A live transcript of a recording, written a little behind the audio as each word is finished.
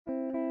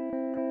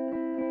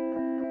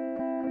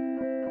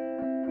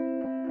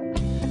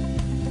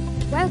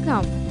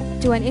Welcome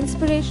to an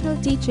inspirational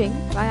teaching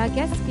by our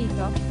guest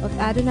speaker of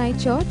Adonai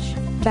Church,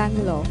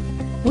 Bangalore.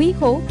 We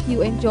hope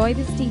you enjoy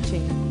this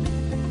teaching.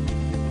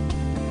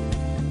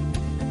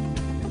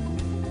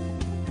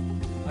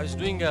 I was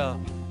doing a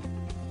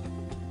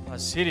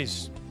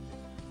series,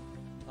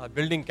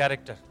 building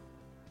character.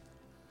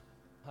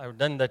 I've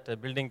done that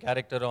building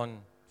character on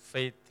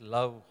faith,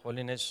 love,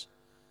 holiness.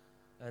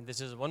 And this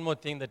is one more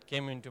thing that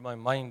came into my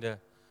mind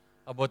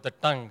about the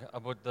tongue,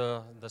 about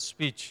the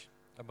speech,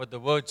 about the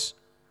words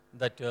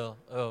that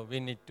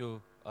we need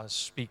to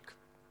speak.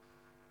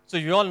 So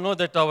you all know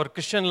that our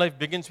Christian life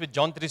begins with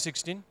John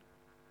 3:16.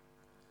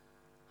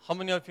 How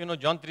many of you know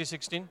John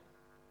 3:16?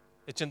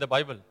 It's in the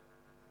Bible.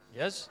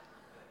 Yes?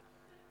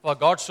 For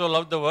God so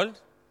loved the world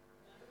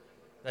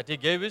that He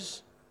gave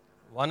His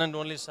one and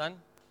only Son,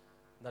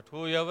 that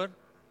whoever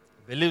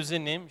believes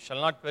in Him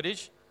shall not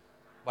perish,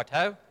 but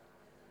have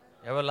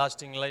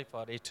everlasting life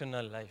or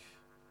eternal life.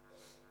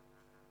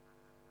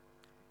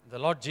 The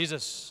Lord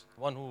Jesus,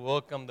 one who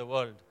overcome the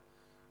world,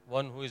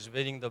 one who is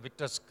wearing the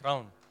victor's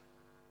crown,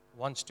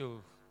 wants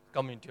to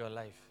come into your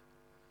life.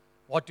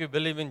 What you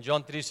believe in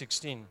John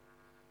 3:16,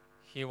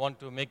 He wants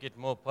to make it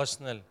more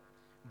personal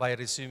by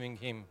receiving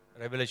Him.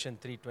 Revelation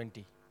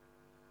 3:20.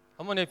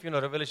 How many of you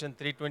know Revelation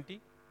 3:20?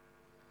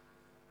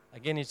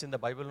 Again, it's in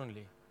the Bible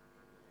only.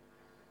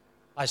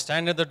 I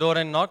stand at the door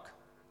and knock.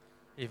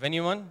 If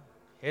anyone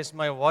hears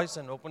my voice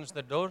and opens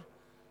the door,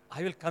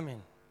 I will come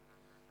in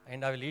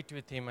and I will eat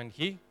with him and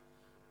he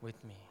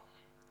with me.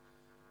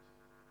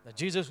 The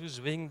Jesus who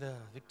is wearing the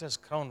victor's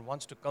crown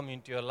wants to come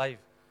into your life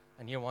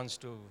and He wants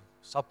to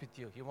sup with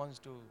you. He wants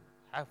to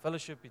have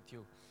fellowship with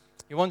you.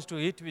 He wants to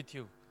eat with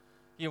you.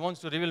 He wants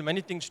to reveal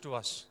many things to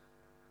us.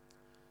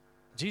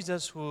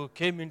 Jesus, who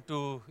came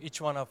into each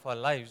one of our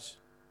lives,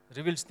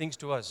 reveals things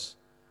to us.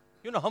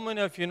 You know, how many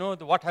of you know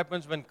what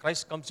happens when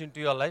Christ comes into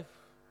your life?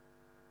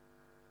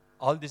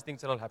 All these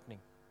things are all happening.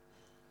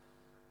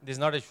 This is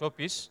not a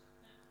showpiece.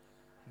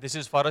 This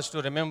is for us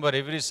to remember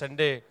every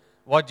Sunday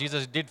what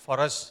Jesus did for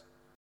us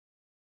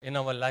in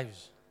our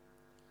lives.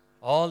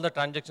 All the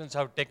transactions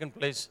have taken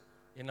place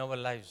in our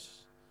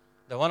lives.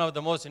 One of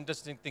the most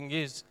interesting thing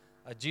is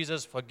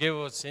Jesus forgave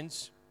our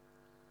sins.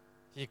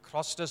 He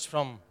crossed us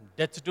from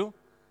death to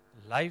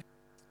life.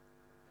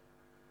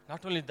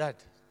 Not only that,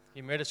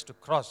 He made us to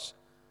cross,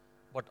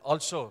 but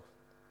also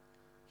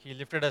He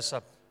lifted us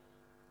up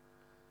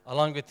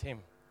along with Him.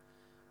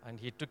 And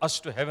He took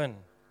us to heaven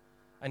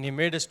and He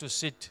made us to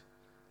sit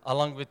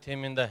along with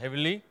Him in the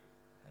heavenly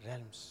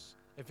realms.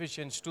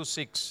 Ephesians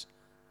 2:6,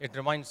 it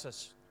reminds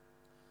us.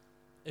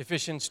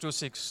 Ephesians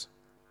 2:6,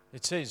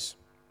 it says,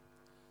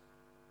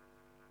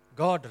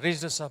 God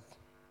raised us up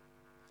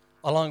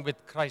along with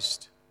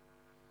Christ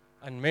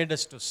and made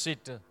us to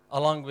sit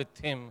along with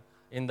Him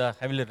in the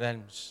heavenly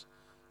realms.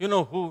 You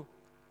know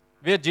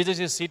where Jesus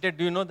is seated,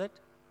 do you know that?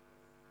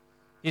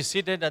 He is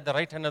seated at the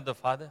right hand of the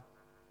Father.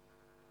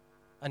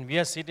 And we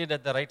are seated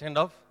at the right hand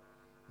of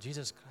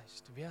Jesus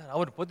Christ.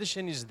 Our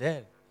position is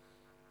there.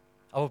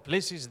 Our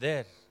place is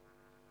there.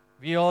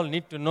 We all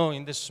need to know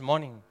in this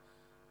morning,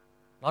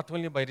 not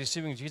only by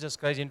receiving Jesus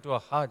Christ into our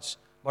hearts,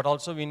 but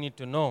also we need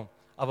to know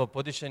our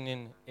position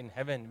in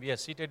heaven. We are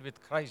seated with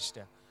Christ.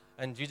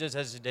 And Jesus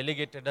has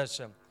delegated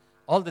us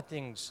all the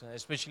things,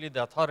 especially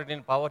the authority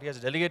and power He has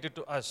delegated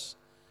to us.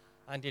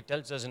 And He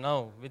tells us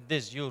now, with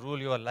this you rule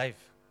your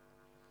life.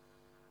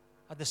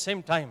 At the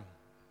same time,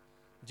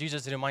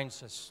 Jesus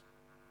reminds us,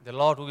 the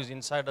Lord who is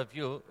inside of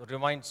you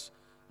reminds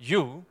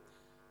you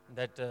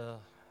that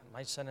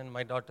my son and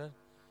my daughter,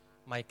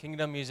 my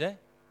kingdom is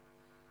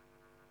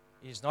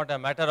not a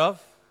matter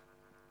of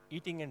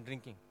eating and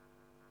drinking.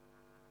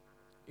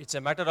 It's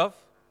a matter of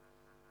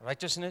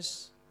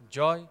righteousness,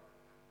 joy,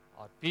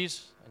 or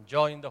peace and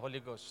joy in the Holy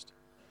Ghost.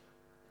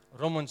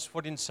 Romans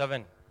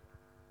 14:7,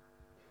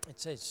 it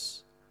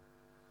says,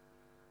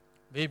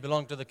 we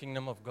belong to the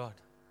kingdom of God.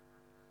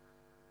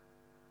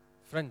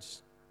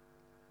 Friends,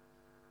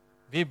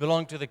 we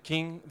belong to the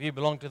King. We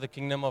belong to the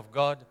kingdom of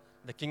God.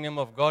 The kingdom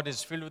of God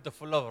is filled with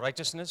full of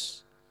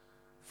righteousness,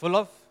 full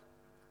of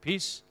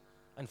peace,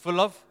 and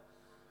full of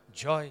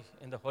joy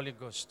in the Holy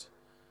Ghost.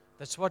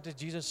 That's what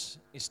Jesus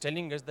is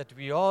telling us, that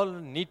we all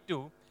need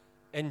to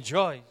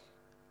enjoy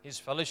His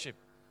fellowship.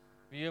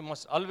 We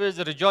must always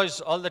rejoice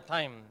all the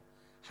time.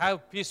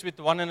 Have peace with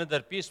one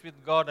another, peace with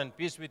God, and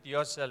peace with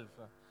yourself.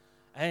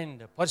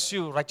 And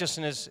pursue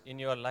righteousness in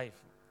your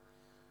life.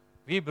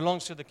 We belong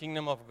to the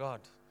kingdom of God.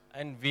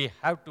 And we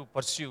have to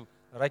pursue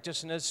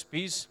righteousness,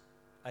 peace,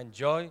 and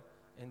joy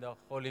in the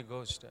Holy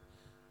Ghost.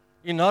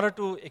 In order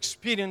to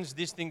experience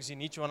these things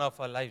in each one of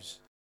our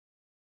lives,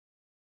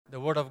 the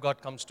Word of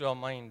God comes to our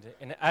mind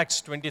in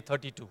Acts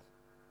 20:32.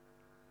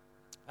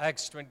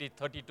 Acts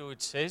 20:32,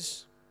 it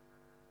says,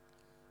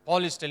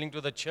 Paul is telling to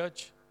the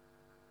church,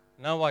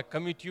 now I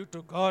commit you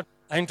to God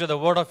and to the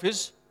word of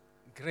His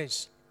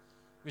grace,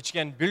 which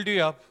can build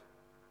you up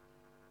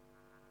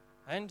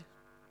and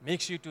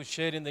makes you to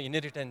share in the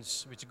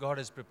inheritance which God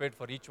has prepared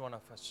for each one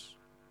of us.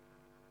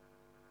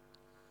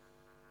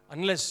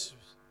 Unless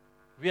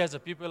we as a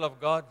people of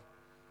God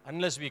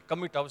unless we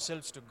commit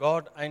ourselves to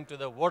God and to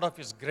the word of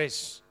His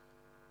grace,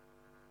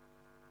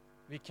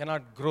 we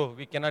cannot grow,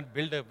 we cannot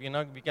build up,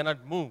 we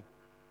cannot move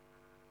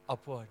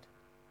upward.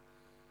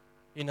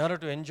 In order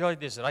to enjoy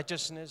this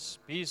righteousness,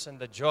 peace, and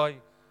the joy,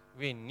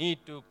 we need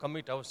to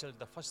commit ourselves.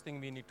 The first thing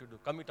we need to do,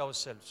 commit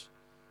ourselves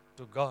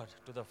to God,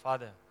 to the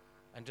Father,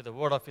 and to the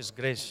word of His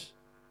grace,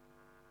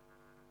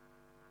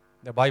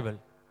 the Bible,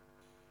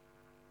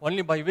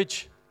 only by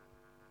which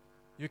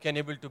you can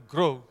able to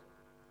grow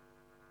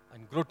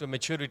and grow to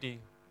maturity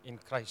in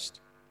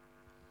Christ.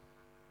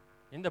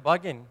 In the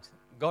bargain,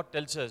 God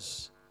tells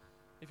us,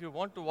 if you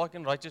want to walk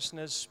in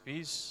righteousness,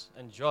 peace,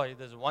 and joy,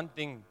 there's one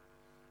thing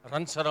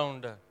runs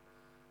around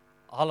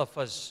all of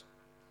us,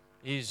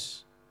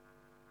 is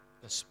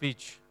the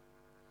speech,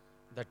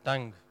 the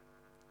tongue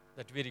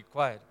that we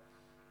require.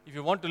 If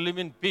you want to live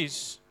in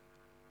peace,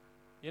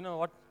 you know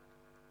what?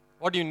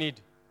 What do you need?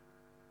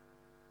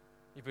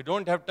 If you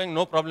don't have tongue,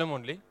 no problem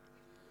only.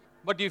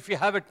 But if you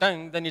have a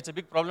tongue, then it's a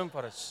big problem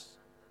for us.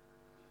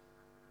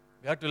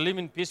 We have to live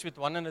in peace with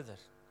one another.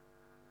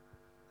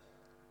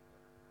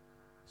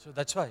 So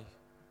that's why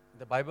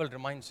the Bible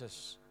reminds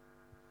us,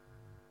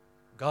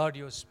 guard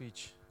your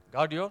speech.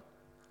 Guard your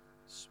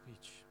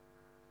speech.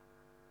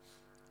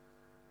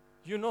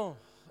 You know,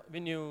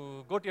 when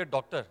you go to your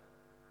doctor,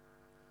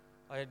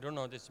 I don't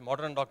know, this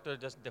modern doctor,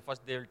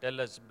 first they will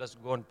tell us,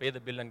 just go and pay the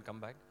bill and come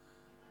back.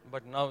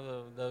 But now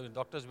the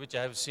doctors which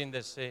I have seen,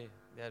 they say,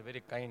 they are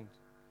very kind,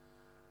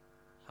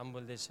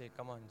 humble. They say,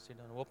 come on, sit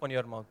down, open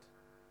your mouth.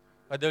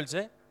 What they will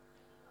say?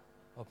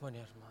 Open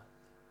your mouth.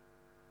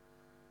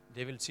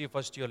 They will see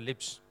first your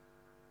lips.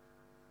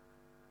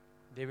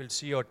 They will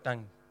see your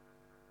tongue.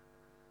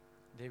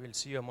 They will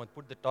see your mouth.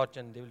 Put the torch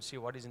and they will see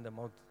what is in the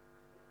mouth.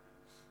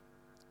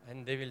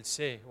 And they will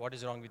say what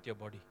is wrong with your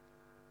body.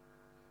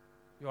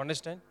 You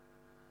understand?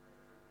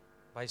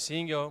 By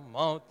seeing your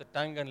mouth, the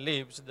tongue and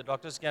lips, the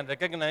doctors can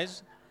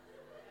recognize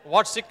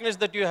what sickness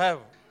that you have,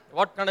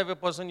 what kind of a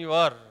person you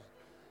are,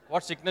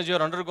 what sickness you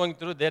are undergoing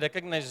through, they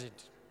recognize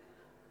it.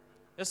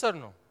 Yes or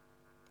no?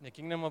 In the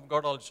kingdom of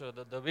God also,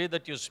 the way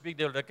that you speak,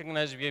 they will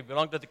recognize if you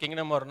belong to the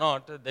kingdom or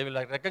not, they will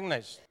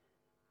recognize.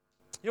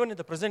 Even in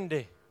the present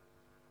day,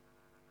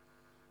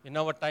 in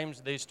our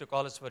times, they used to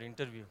call us for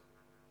interview.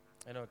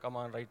 You know, come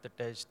on, write the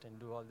test and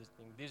do all these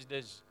things. These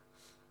days,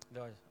 they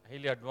are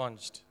highly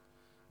advanced.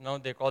 Now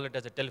they call it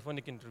as a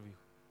telephonic interview.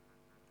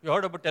 You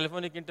heard about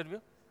telephonic interview?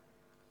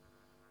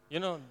 You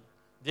know,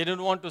 they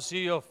don't want to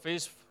see your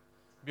face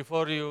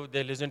before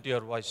they listen to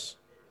your voice.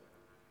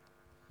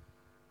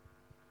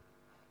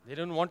 They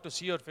don't want to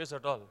see your face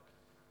at all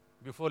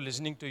before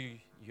listening to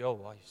your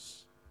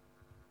voice.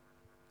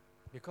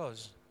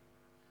 Because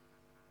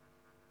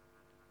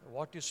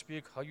what you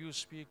speak, how you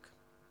speak,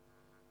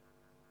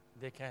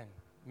 they can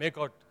make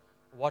out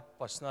what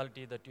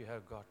personality that you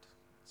have got.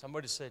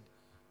 Somebody said,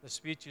 the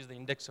speech is the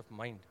index of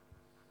mind.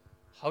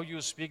 How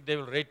you speak, they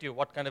will rate you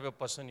what kind of a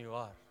person you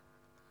are.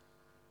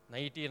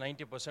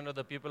 90% of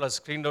the people are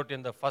screened out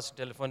in the first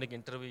telephonic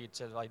interview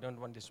itself. I don't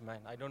want this man.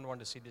 I don't want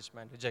to see this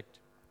man. Reject.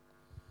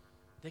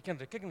 They can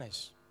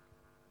recognize.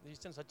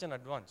 This is such an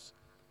advance.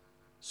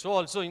 So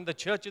also in the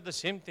church is the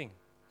same thing.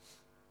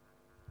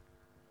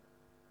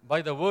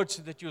 By the words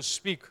that you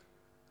speak,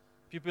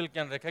 people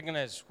can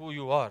recognize who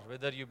you are,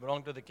 whether you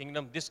belong to the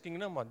kingdom, this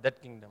kingdom or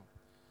that kingdom.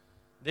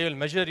 They will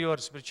measure your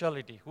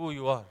spirituality, who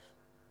you are.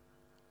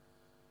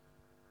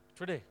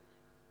 Today,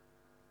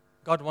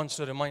 God wants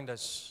to remind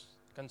us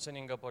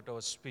concerning about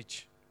our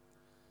speech.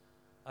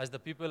 As the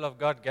people of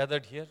God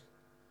gathered here,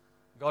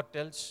 God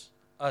tells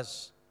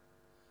us,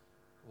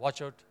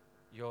 watch out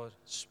your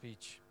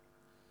speech.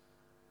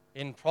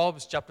 In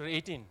Proverbs chapter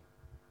 18,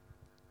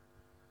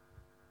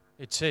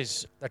 it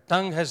says, the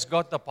tongue has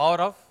got the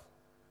power of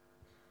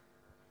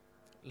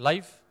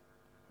life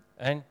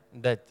and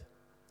death.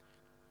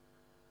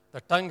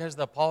 The tongue has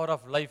the power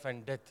of life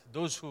and death.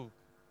 Those who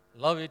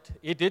love it,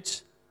 eat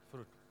its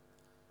fruit.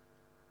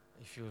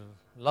 If you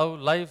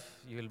love life,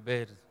 you will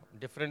bear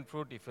different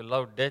fruit. If you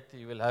love death,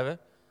 you will have a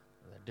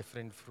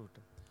different fruit.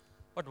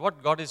 But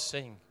what God is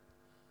saying,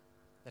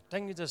 the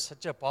tongue is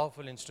such a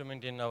powerful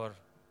instrument in our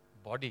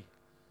body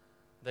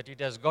that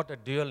it has got a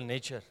dual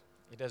nature.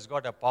 It has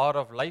got a power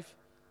of life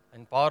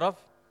and power of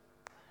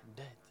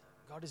death.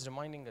 God is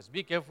reminding us,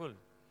 be careful.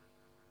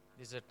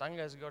 This tongue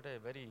has got a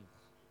very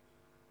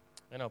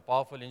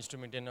powerful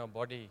instrument in our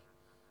body.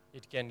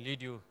 It can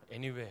lead you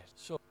anywhere.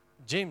 So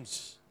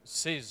James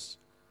says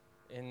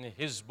in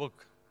his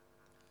book,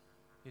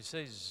 he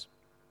says,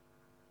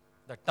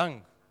 the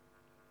tongue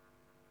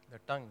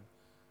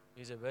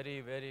is a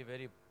very, very,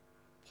 very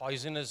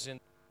poisonous in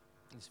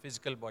his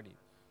physical body.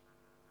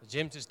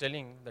 James is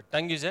telling the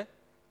tongue is a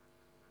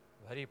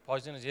very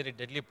poisonous, very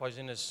deadly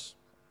poisonous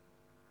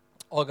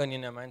organ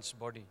in a man's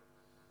body.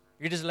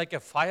 It is like a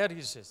fire,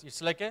 he says.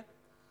 It's like a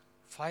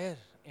fire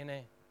in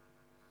a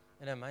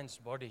man's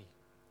body.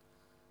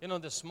 You know,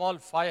 the small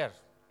fire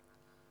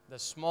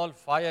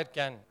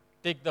can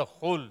take the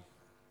whole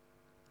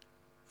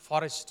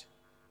forest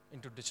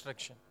into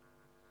destruction.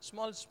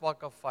 Small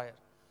spark of fire.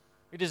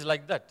 It is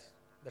like that.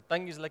 The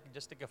tongue is like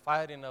just like a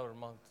fire in our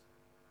mouth.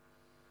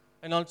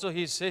 And also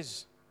he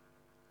says,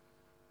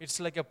 it's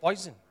like a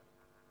poison.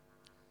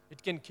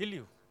 It can kill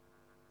you.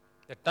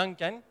 The tongue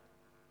can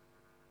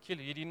kill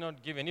you. He did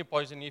not give any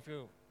poison. If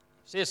you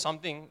say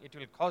something, it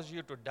will cause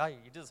you to die.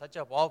 It is such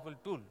a powerful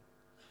tool.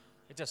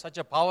 It has such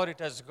a power it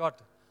has got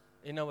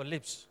in our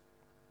lips.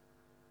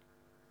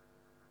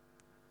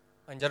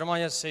 And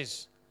Jeremiah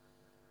says,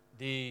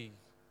 the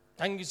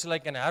tongue is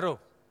like an arrow.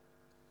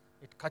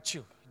 It cuts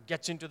you. It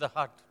gets into the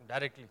heart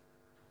directly.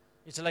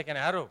 It's like an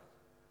arrow.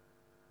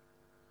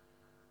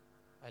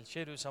 I'll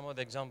share you some of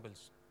the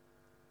examples.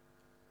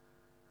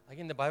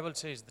 Again, the Bible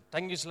says the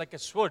tongue is like a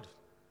sword.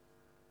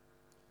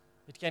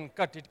 It can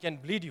cut, it can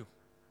bleed you.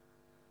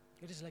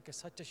 It is like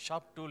such a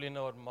sharp tool in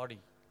our body.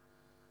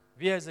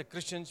 We as a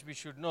Christians, we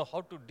should know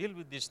how to deal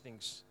with these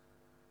things.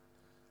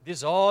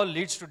 This all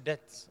leads to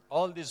death.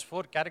 All these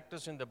 4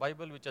 characters in the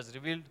Bible which has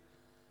revealed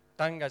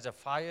tongue as a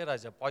fire,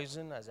 as a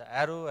poison, as an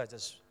arrow,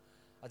 as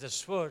a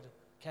sword,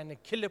 can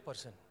kill a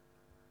person.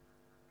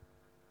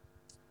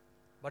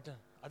 But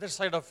other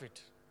side of it,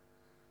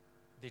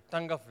 the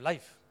tongue of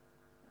life,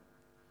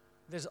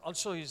 there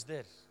also is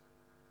there.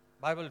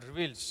 Bible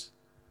reveals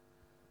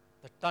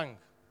the tongue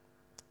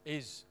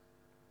is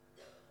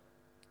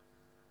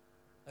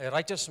a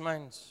righteous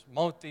man's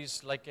mouth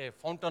is like a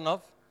fountain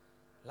of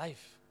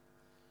life.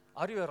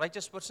 Are you a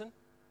righteous person?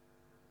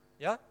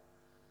 Yeah?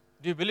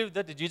 Do you believe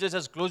that Jesus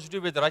has clothed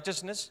you with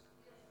righteousness?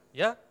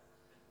 Yeah?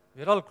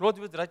 We're all clothed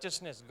with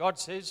righteousness. God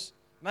says,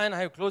 man, I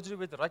have clothed you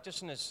with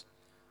righteousness.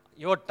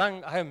 Your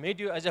tongue, I have made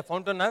you as a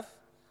fountain of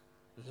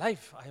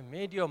life. I have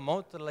made your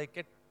mouth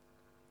like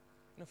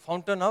a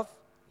fountain of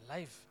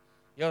life.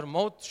 Your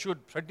mouth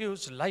should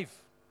produce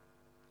life.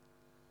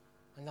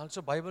 And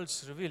also Bible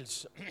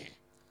reveals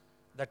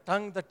the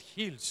tongue that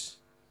heals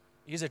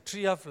is a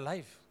tree of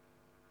life.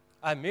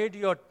 I made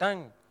your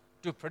tongue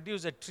to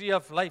produce a tree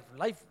of life.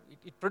 Life,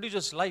 it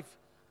produces life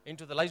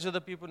into the lives of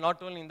the people.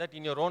 Not only in that,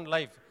 in your own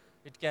life,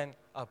 it can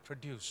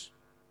produce.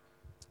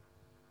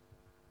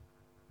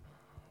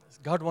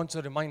 God wants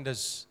to remind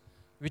us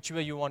which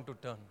way you want to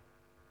turn.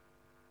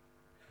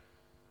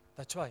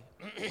 That's why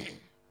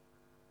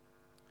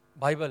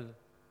Bible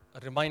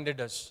reminded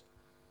us,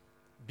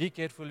 be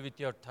careful with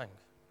your tongue.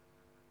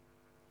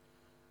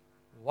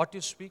 What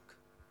you speak,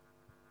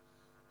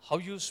 how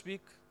you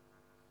speak,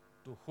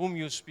 to whom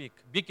you speak.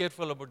 Be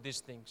careful about these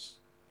things.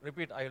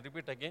 I'll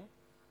repeat again.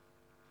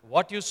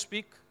 What you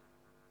speak,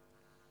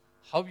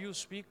 how you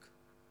speak,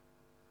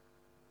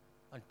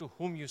 and to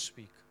whom you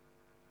speak.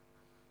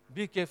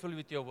 Be careful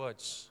with your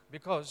words,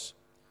 because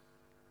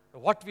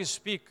what we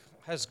speak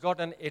has got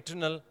an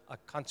eternal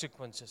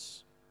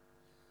consequences.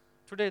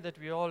 Today that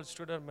we all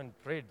stood up and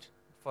prayed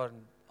for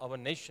our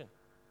nation,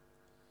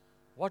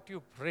 what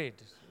you prayed,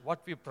 what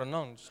we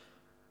pronounced,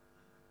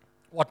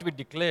 what we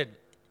declared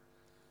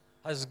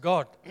has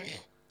got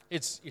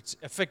its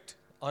effect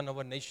on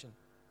our nation.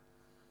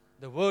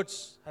 The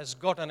words has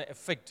got an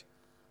effect.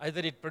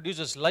 Either it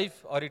produces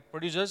life or it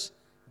produces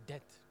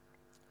death.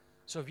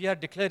 So we are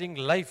declaring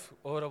life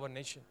over our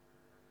nation.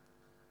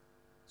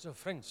 So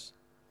friends,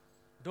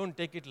 don't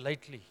take it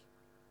lightly.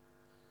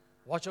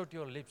 Watch out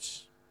your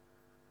lips.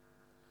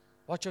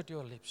 Watch out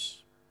your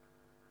lips.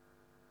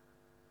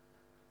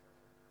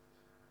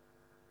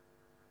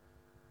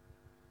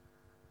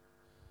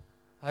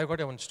 I've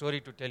got one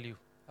story to tell you.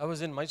 I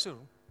was in Mysuru,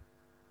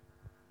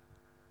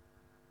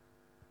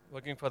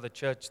 working for the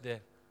church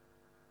there.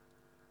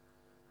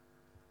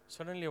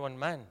 Suddenly one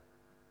man,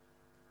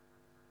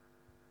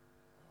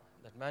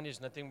 that man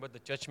is nothing but the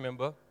church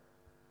member,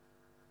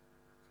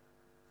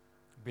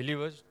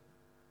 believers,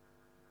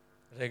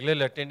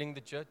 regularly attending the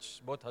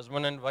church, both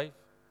husband and wife.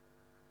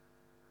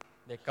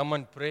 They come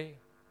and pray.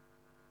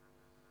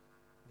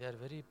 They are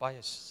very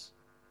pious.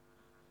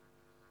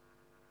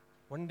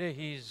 One day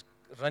he is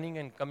running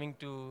and coming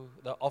to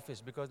the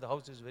office because the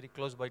house is very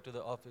close by to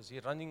the office. He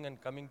is running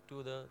and coming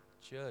to the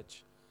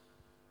church.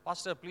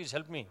 Pastor, please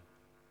help me.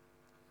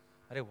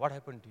 Arey, what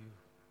happened to you?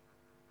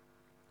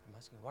 I'm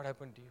asking, what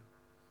happened to you?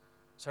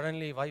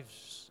 Suddenly, wife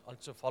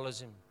also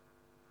follows him.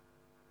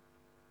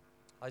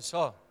 I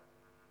saw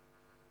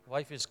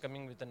wife is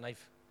coming with a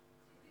knife.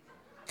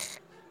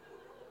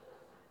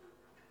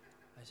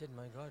 I said,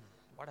 my God,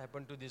 what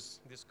happened to this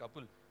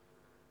couple?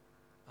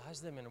 I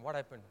asked them, and what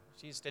happened?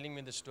 She is telling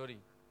me the story.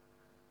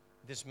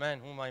 This man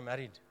whom I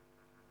married,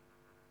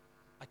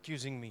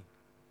 accusing me.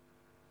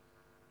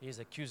 He is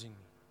accusing me.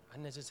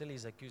 Unnecessarily he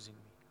is accusing me.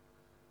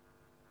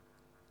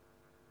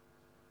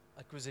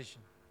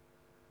 Accusation.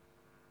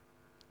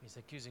 He is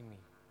accusing me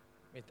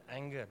with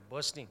anger,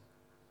 bursting.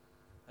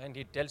 And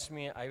he tells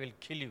me, I will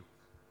kill you.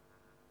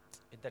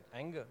 With that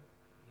anger,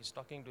 he is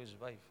talking to his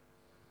wife.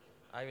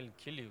 I will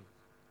kill you.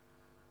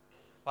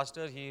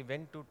 Pastor, he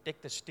went to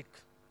take the stick,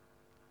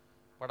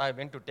 but I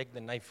went to take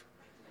the knife.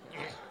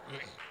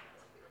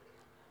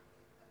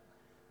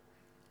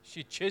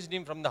 She chased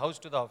him from the house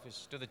to the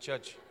office, to the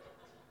church.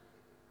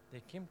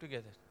 They came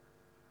together.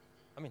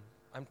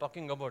 I'm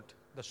talking about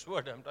the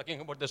sword. I'm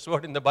talking about the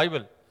sword in the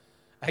Bible.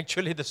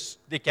 Actually,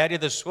 they carry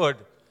the sword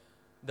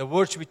The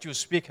words which you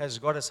speak has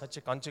got such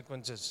a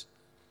consequences.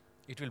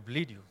 It will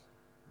bleed you.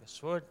 The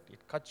sword,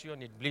 it cuts you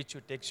and it bleeds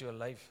you, takes your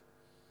life.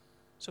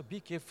 So be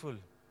careful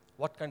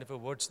what kind of a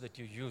words that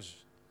you use.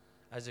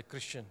 As a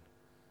Christian,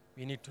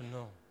 we need to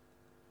know.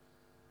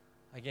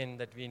 Again,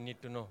 that we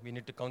need to know. We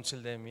need to counsel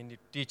them. We need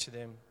to teach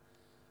them.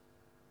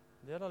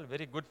 They are all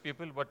very good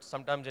people, but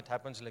sometimes it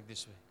happens like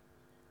this way.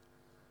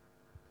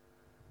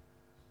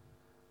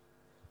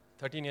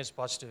 13 years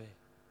passed away.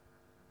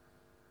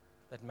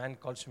 That man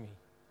calls me.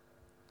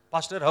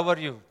 Pastor, how are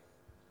you?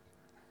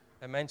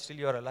 A man, still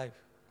you are alive.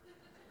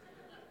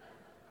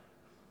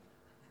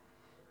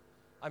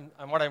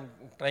 What I'm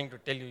trying to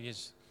tell you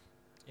is,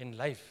 in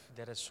life,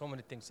 there are so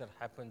many things that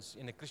happens.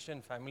 In a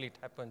Christian family, it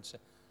happens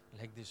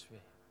like this way.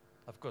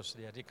 Of course,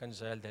 they are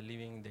reconciled, they're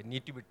living, they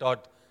need to be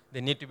taught,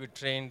 they need to be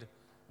trained,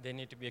 they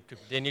need to be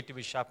equipped, they need to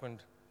be sharpened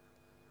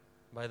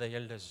by the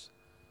elders.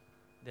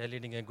 They are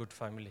leading a good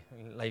family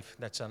life.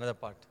 That's another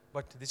part.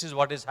 But this is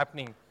what is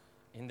happening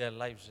in their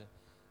lives.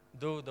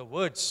 Though the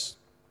words,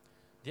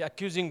 the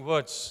accusing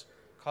words,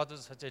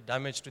 causes such a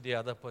damage to the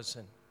other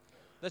person.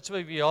 That's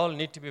why we all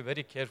need to be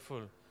very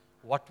careful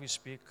what we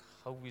speak,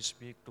 how we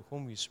speak, to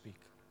whom we speak.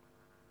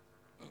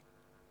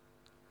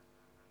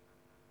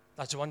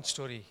 That's one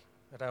story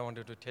that I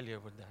wanted to tell you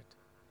about that.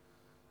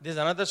 There's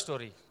another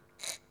story.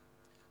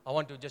 I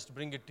want to just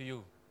bring it to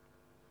you.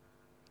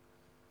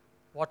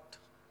 What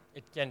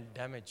it can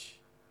damage.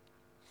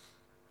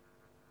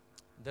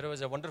 There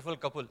was a wonderful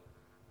couple.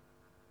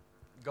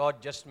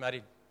 God just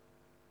married.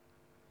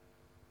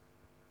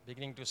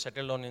 Beginning to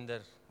settle down in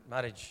their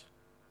marriage.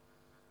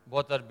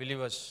 Both are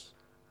believers.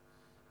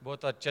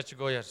 Both are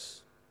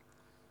churchgoers.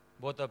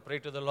 Both are pray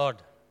to the Lord.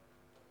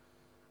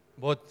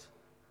 Both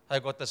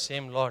have got the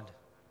same Lord.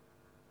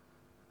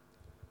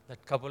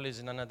 That couple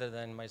is none other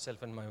than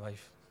myself and my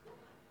wife.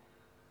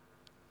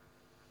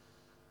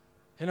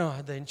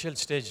 At the initial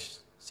stage,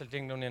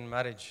 settling down in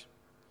marriage,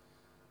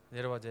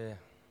 there was a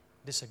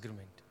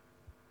disagreement.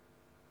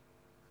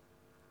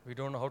 We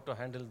don't know how to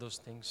handle those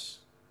things.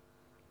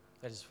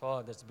 That's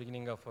the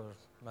beginning of our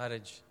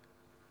marriage.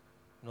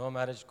 No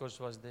marriage course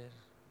was there.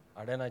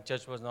 Adonai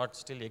Church was not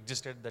still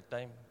existed at that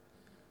time.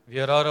 We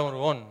are our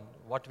own.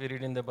 What we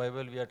read in the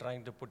Bible, we are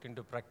trying to put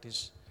into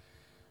practice.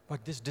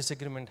 But this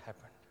disagreement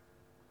happened.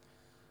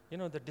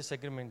 The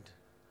disagreement,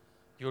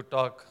 you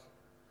talk,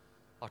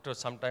 after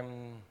some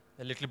time,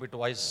 a little bit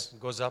voice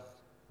goes up.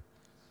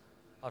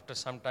 After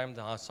some time,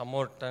 some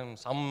more time,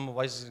 some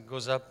voice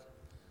goes up.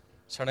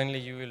 Suddenly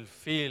you will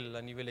feel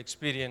and you will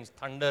experience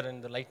thunder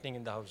and the lightning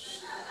in the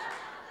house.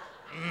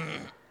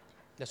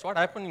 That's what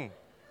happening.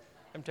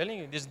 I'm telling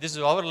you, this is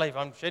our life.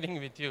 I'm sharing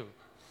with you.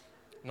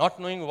 Not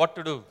knowing what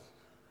to do.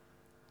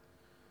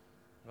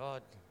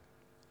 God,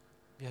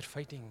 we are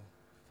fighting.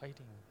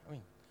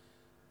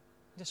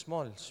 Just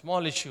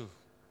small issue,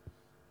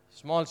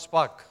 small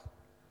spark,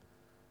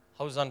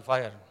 house on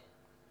fire.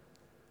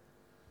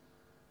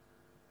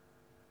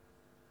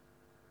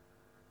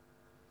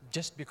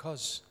 Just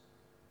because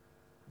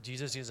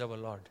Jesus is our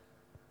Lord.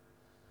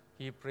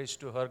 He prays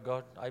to her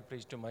God, I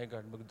praise to my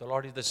God, but the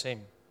Lord is the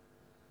same.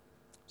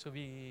 So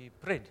we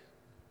prayed.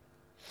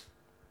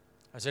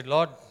 I said,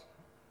 Lord,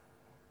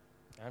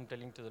 I'm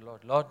telling to the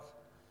Lord,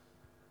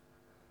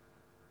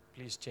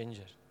 please change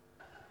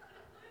her.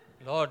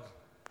 Lord,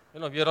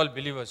 we are all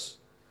believers.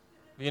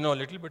 We know a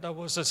little bit of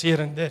verses here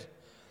and there.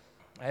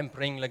 I am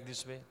praying like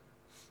this way.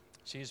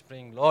 She is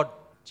praying, Lord,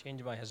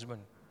 change my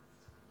husband.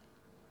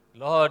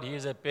 Lord, he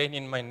is a pain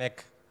in my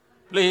neck.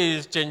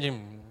 Please change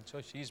him.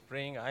 So she is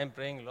praying, I am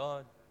praying,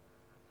 Lord,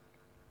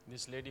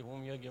 this lady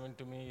whom you have given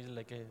to me is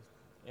like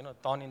a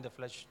thorn in the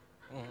flesh.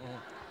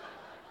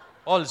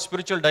 All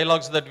spiritual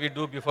dialogues that we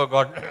do before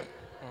God.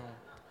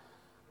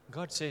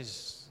 God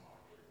says,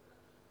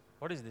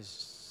 what is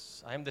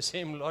this? I am the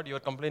same Lord, you are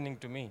complaining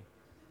to me.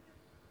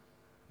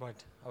 But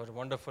our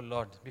wonderful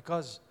Lord,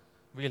 because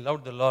we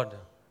loved the Lord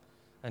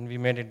and we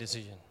made a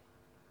decision.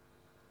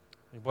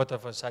 We both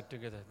of us sat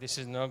together. This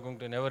is not going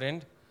to never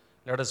end.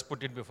 Let us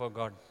put it before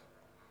God.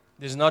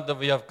 This is not the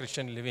way of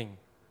Christian living.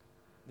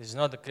 This is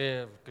not the way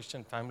of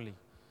Christian family.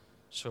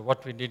 So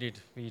what we did,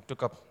 we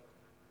took up.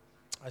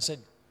 I said,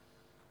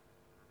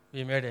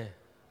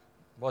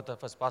 both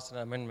of us passed an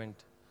amendment.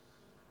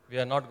 We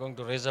are not going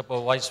to raise up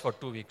our voice for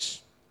 2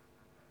 weeks.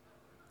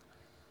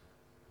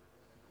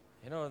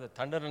 The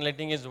thunder and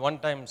lightning is one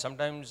time.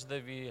 Sometimes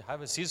we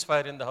have a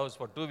ceasefire in the house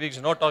for 2 weeks,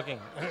 no talking.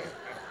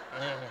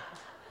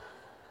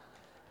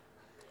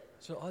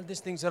 So all these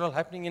things are all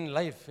happening in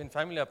life, in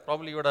family.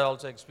 Probably you would have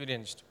also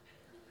experienced.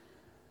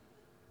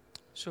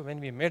 So when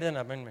we made an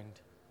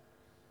amendment,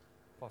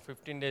 for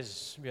 15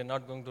 days, we are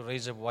not going to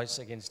raise a voice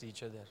against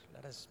each other.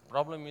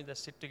 Problem is,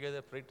 let's sit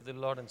together, pray to the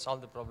Lord and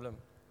solve the problem.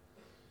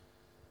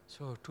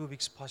 So 2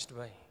 weeks passed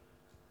by.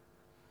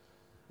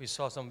 We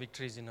saw some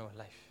victories in our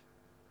life.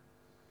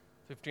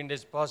 15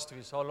 days passed,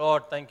 we saw,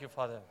 Lord, thank you,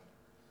 Father.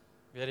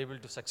 We are able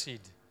to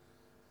succeed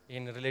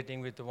in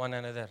relating with one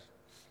another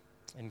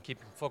and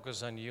keeping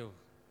focus on you.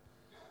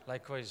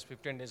 Likewise,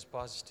 15 days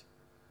passed,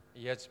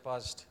 years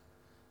passed,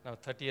 now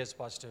 30 years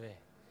passed away.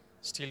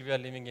 still we are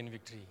living in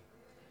victory.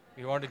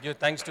 We want to give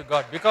thanks to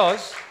God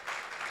because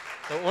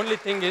the only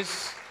thing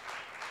is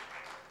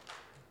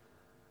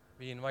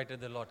we invited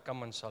the Lord,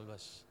 come and solve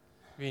us.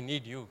 We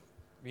need you.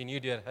 We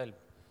need your help.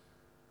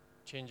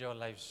 Change our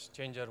lives,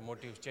 change our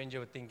motives, change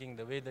our thinking,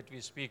 the way that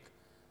we speak.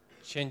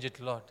 Change it,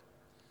 Lord.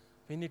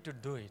 We need to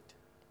do it.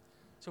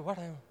 So what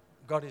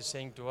God is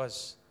saying to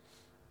us,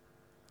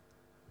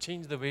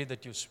 change the way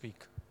that you speak.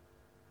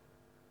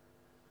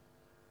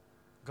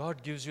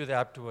 God gives you the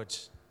apt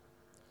words.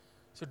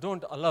 So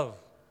don't allow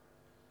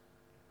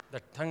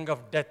the tongue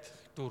of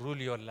death to rule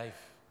your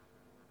life.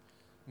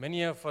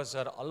 Many of us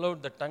are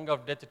allowed the tongue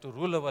of death to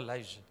rule our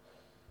lives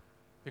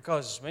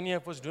because many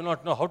of us do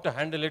not know how to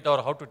handle it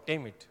or how to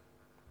tame it.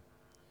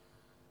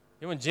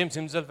 Even James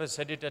himself has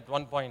said it at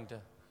one point.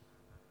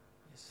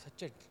 It's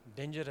such a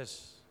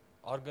dangerous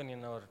organ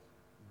in our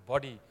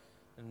body.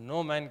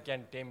 No man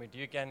can tame it.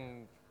 You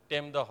can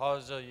tame the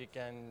horse, or you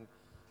can,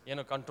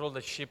 control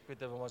the ship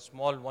with a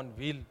small one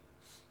wheel.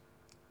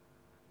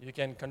 You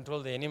can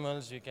control the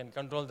animals. You can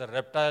control the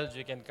reptiles.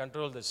 You can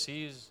control the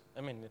seas.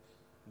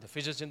 The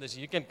fishes in the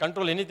sea. You can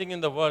control anything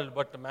in the world,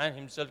 but man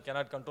himself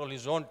cannot control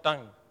his own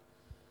tongue.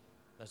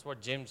 That's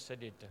what James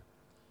said it.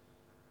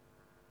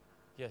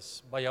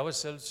 Yes, by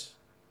ourselves,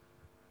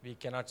 we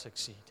cannot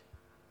succeed.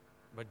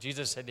 But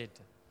Jesus said it.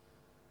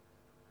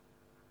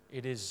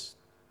 It is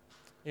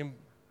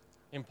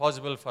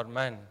impossible for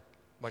man,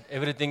 but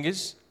everything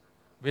is,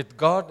 with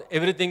God,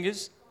 everything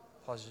is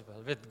possible.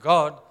 With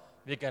God,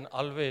 we can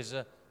always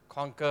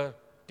conquer,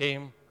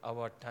 tame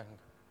our tongue.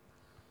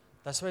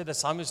 That's why the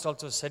psalmist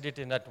also said it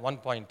in at one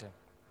point.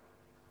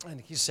 And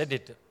he said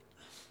it.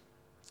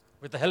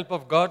 With the help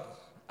of God,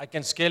 I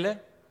can scale a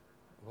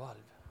wall.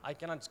 I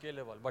cannot scale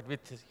a wall, but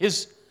with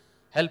His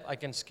help, I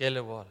can scale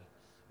a wall.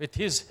 With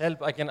His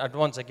help, I can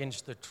advance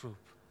against the troop.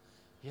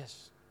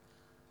 Yes.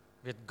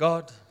 With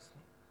God,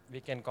 we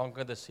can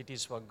conquer the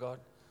cities for God.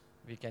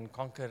 We can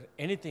conquer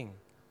anything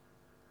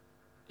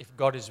if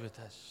God is with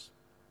us.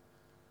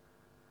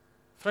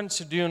 Friends,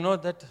 do you know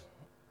that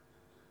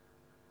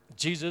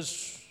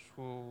Jesus,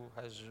 who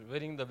has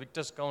wearing the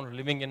victor's crown,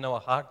 living in our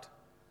heart,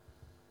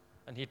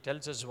 and He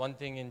tells us one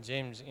thing in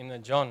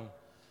John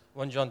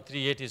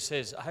 3:8, He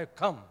says, I have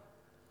come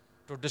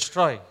to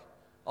destroy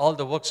all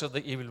the works of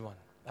the evil one.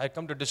 I have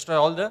come to destroy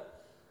all the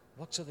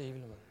works of the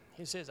evil one.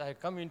 He says, I have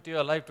come into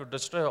your life to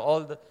destroy all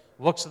the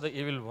works of the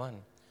evil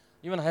one.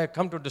 Even I have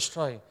come to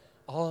destroy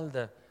all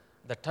the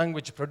tongue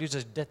which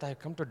produces death. I have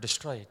come to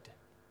destroy it.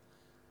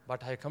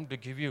 But I have come to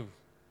give you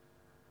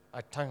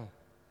a tongue,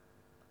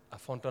 a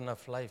fountain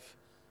of life,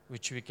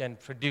 which we can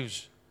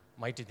produce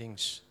mighty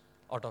things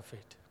out of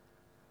it.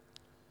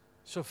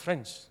 So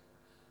friends,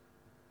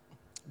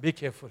 be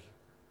careful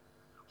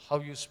how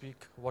you speak,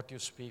 what you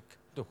speak,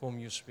 to whom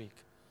you speak.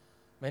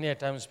 Many a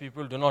times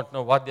people do not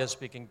know what they are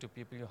speaking to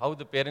people, how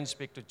the parents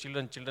speak to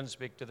children, children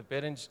speak to the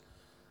parents.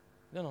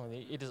 No,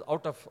 it is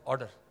out of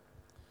order.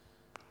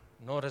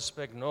 No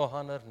respect, no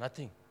honor,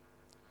 nothing.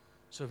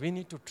 So we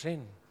need to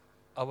train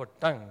our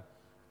tongue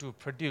to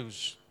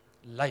produce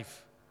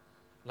life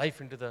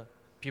into the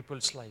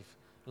people's life,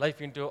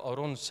 life into our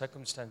own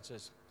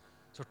circumstances.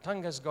 So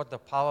tongue has got the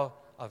power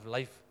of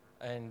life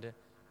and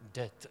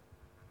death.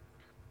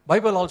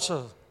 Bible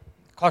also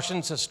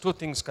cautions us two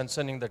things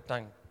concerning the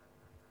tongue.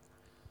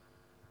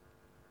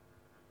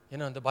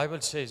 The Bible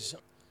says,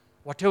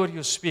 whatever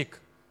you speak,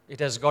 it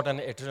has got an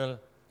eternal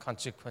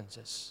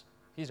consequences.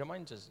 He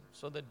reminds us,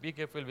 so that be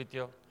careful with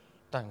your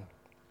tongue.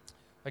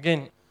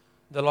 Again,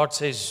 the Lord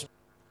says,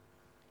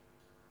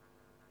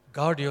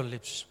 guard your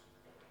lips.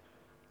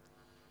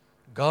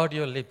 Guard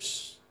your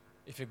lips.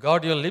 If you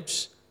guard your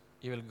lips,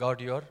 you will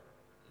guard your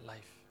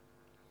life.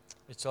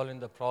 It's all in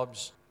the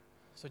Proverbs.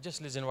 So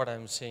just listen what I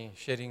am saying,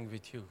 sharing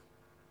with you.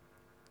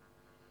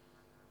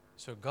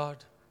 So guard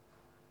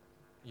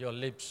your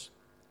lips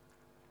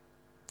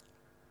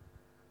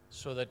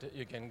so that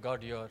you can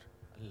guard your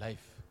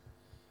life.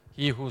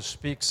 He who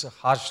speaks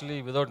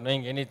harshly without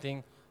knowing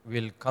anything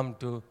will come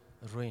to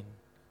ruin.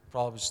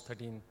 Proverbs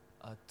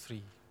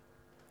 13:3.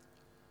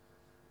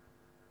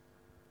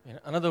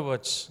 In other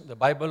words, the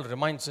Bible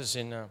reminds us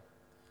in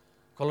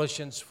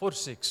Colossians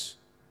 4:6.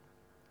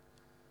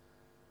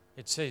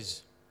 It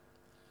says,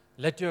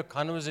 let your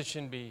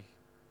conversation be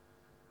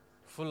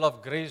full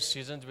of grace,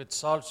 seasoned with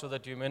salt, so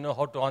that you may know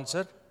how to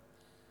answer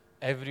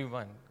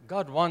everyone.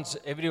 God wants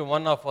every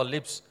one of our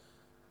lips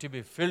to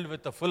be filled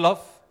with the full of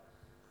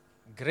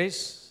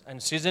grace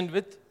and seasoned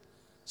with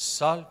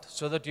salt,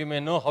 so that you may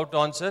know how to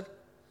answer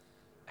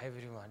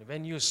everyone.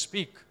 When you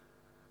speak,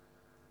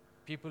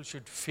 people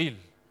should feel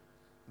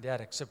they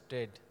are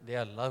accepted, they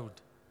are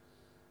loved,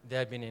 they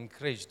have been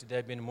encouraged, they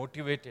have been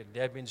motivated,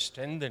 they have been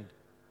strengthened.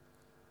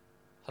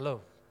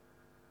 Hello.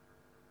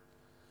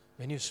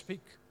 When you speak,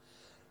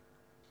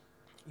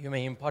 you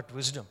may impart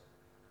wisdom.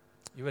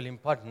 You will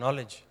impart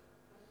knowledge.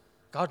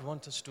 God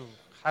wants us to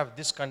have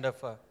this kind of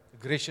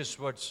gracious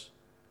words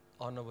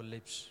on our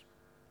lips.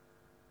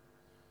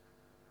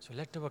 So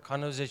let our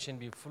conversation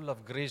be full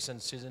of grace and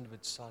seasoned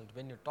with salt.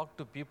 When you talk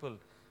to people,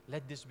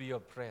 let this be your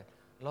prayer.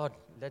 Lord,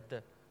 let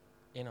the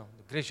The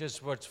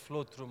gracious words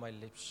flow through my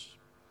lips.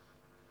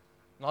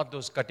 Not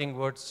those cutting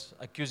words,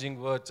 accusing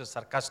words, or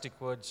sarcastic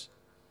words.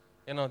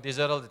 These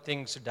are all the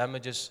things that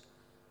damages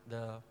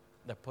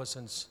the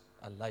person's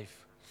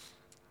life.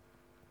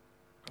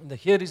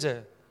 Here is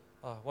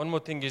one more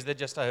thing is that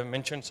just I have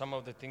mentioned some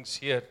of the things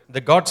here.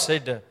 The God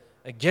said,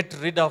 get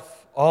rid of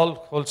all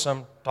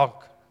wholesome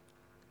talk.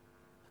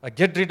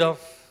 Get rid of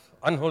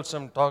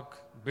unwholesome talk,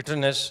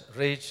 bitterness,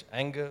 rage,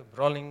 anger,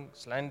 brawling,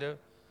 slander,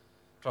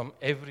 from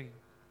every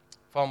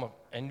form of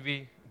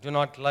envy. Do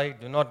not lie,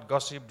 do not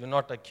gossip, do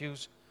not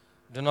accuse,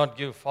 do not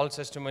give false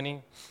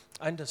testimony,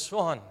 and so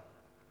on.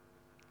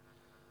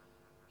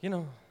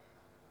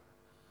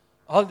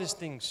 All these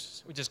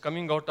things which is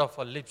coming out of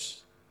our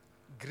lips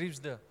grieves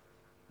the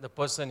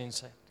person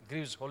inside,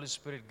 grieves Holy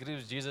Spirit,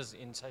 grieves Jesus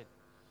inside.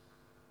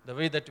 The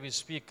way that we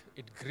speak,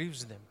 it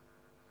grieves them.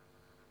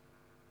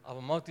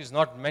 Our mouth is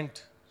not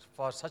meant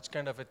for such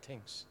kind of a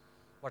things,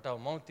 but our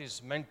mouth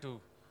is meant to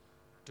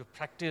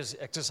practice,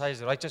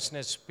 exercise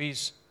righteousness,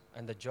 peace,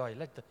 and the joy.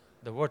 Let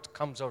the word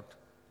comes out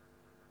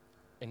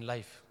in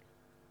life.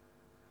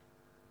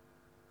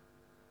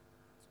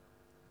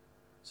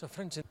 So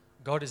friends,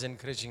 God is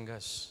encouraging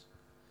us.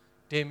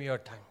 Tame your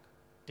tongue.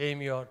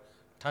 Tame your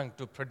tongue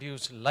to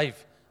produce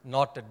life,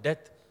 not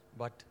death,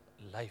 but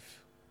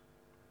life.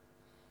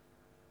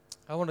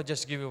 I want to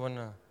just give you one,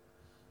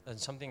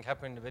 something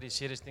happened, a very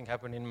serious thing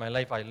happened in my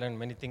life. I learned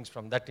many things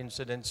from that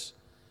incident.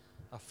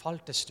 A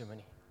false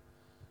testimony.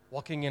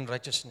 Walking in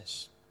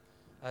righteousness.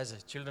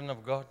 As children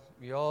of God,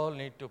 we all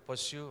need to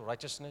pursue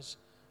righteousness,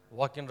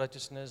 walk in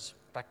righteousness,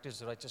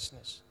 practice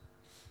righteousness.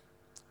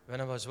 When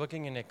I was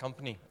working in a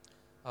company,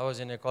 I was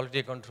in a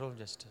quality control,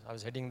 I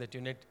was heading that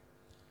unit.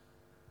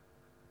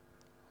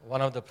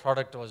 One of the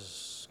product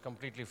was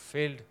completely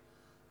failed.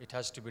 It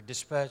has to be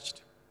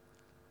dispatched.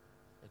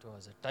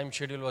 The time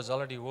schedule was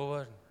already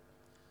over.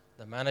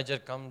 The manager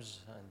comes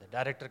and the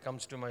director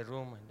comes to my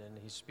room and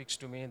then he speaks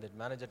to me. That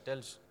manager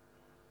tells,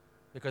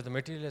 because the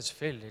material has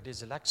failed, it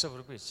is lakhs of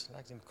rupees,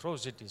 lakhs in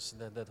crores it is.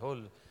 The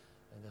whole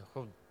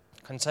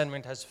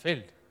consignment has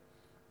failed,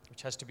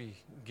 which has to be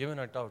given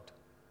it out.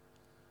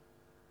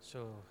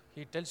 So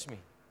he tells me,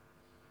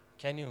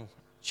 can you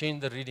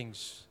change the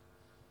readings?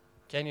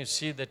 Can you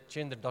see that,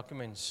 change the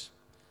documents?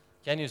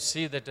 Can you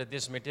see that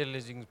this material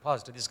is being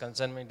passed, this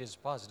consignment is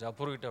passed,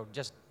 approve it out,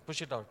 just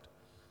push it out.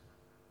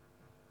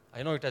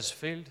 I know it has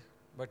failed,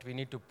 but we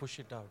need to push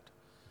it out.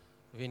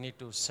 We need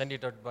to send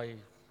it out by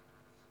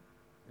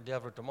day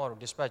after tomorrow,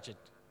 dispatch it.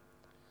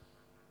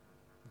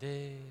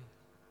 They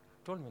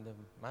told me, the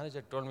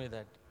manager told me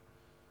that.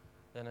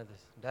 Then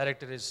the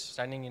director is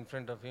standing in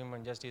front of him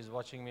and just is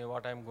watching me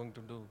what I am going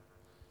to do.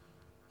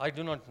 I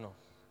do not know.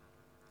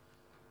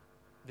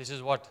 This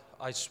is what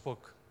I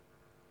spoke.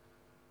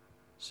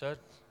 Sir,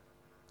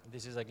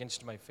 this is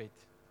against my faith.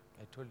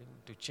 I told him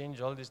to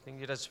change all these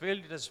things. It has failed,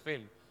 it has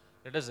failed.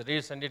 Let us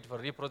resend it for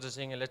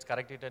reprocessing and let's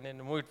correct it and then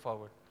move it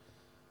forward.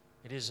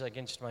 It is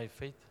against my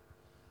faith.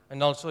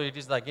 And also it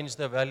is against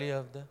the value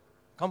of the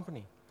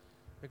company.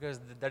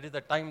 Because that is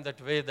the time, that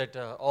way that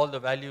all the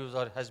values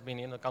has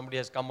been, company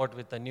has come out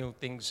with the new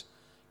things,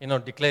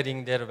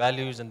 declaring their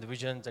values and the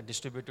visions and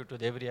distributed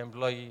to every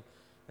employee.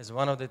 As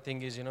one of the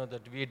things is,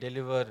 that we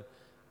deliver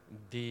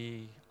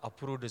the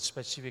approved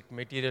specific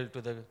material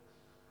to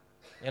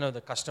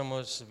the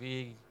customers.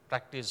 We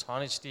practice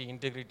honesty,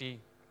 integrity.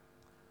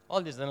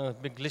 All this,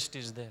 big list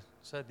is there.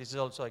 So this is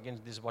also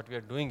against this, what we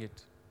are doing it.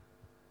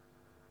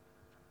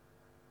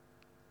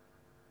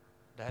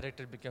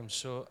 Director became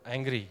so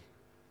angry.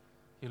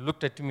 He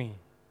looked at me.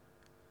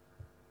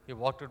 He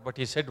walked out, but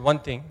he said one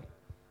thing,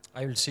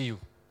 I will see you.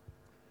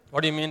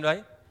 What do you mean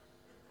by?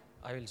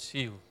 I will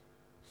see you.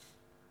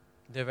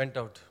 They went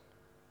out.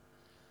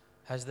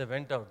 As they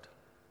went out,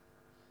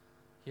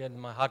 here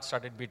my heart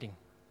started beating.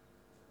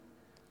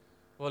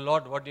 Oh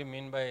Lord, what do you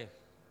mean by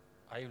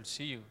I will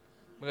see you?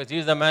 Because he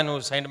is the man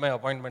who signed my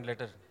appointment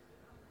letter.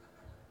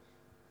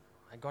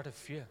 I got a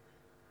fear.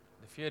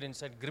 The fear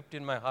inside gripped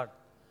in my heart.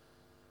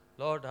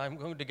 Lord, I'm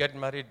going to get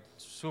married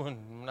soon.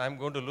 I'm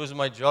going to lose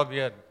my job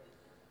here.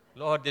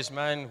 Lord, this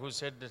man who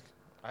said that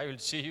I will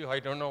see you, I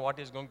don't know what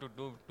he's going to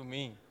do to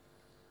me.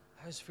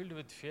 I was filled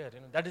with fear.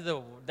 That is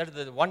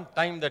the one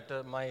time that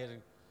the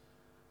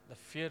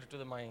fear to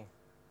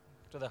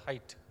the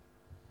height.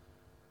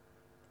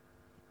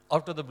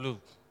 Out of the blue,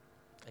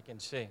 I can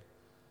say,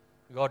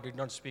 God did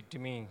not speak to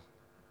me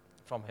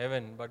from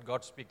heaven, but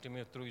God spoke to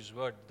me through His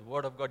Word. The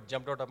Word of God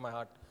jumped out of my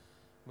heart.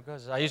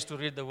 Because I used to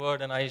read the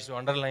Word and I used to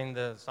underline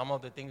some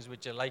of the things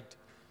which I liked.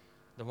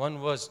 The one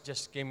verse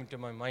just came into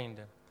my mind.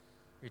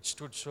 It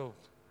stood so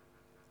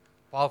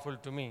powerful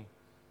to me.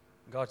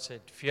 God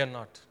said, fear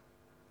not.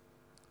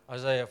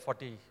 Isaiah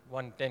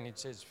 41:10, it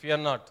says, fear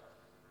not,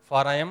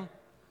 for I am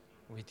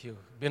with you.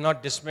 Be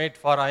not dismayed,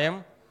 for I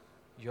am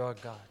your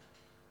God.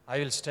 I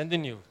will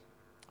strengthen you.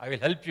 I will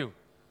help you.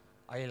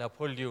 I will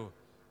uphold you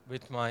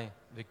with my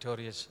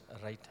victorious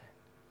right hand.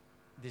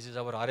 This is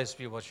our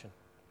RSV version.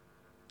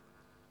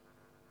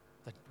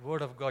 The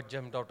Word of God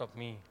jumped out of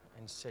me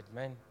and said,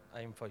 man,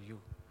 I am for you.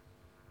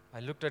 I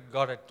looked at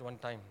God at one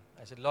time.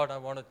 I said, Lord, I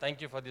want to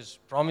thank you for this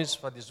promise,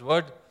 for this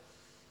word.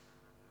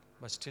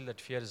 But still that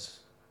fear is,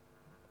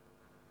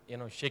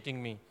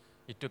 shaking me.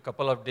 It took a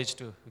couple of days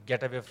to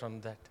get away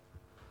from that.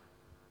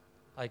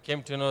 I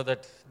came to know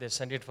that they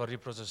sent it for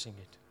reprocessing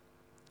it.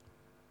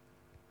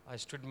 I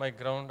stood my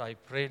ground. I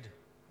prayed,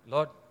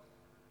 Lord,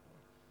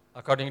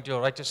 according to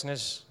your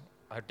righteousness,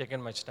 I have taken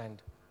my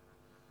stand.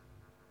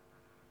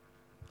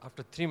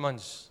 After 3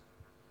 months,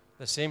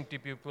 the same two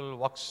people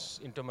walks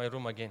into my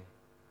room again.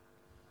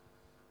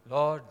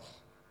 Lord,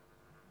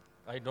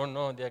 I don't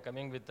know, they are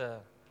coming with a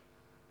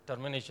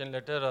termination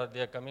letter or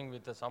they are coming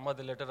with some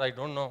other letter, I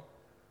don't know.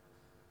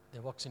 They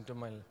walks into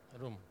my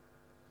room.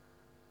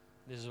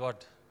 This is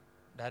what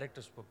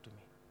director spoke to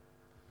me.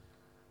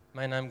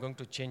 Man, I'm going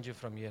to change you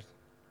from here.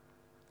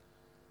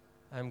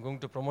 I'm going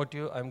to promote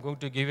you. I'm going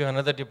to give you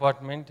another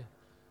department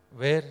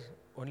where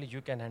only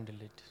you can handle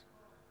it.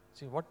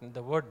 See what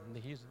the word,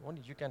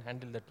 only you can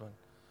handle that one.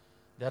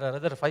 There are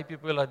other 5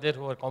 people are there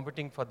who are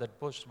competing for that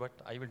post, but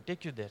I will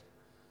take you there.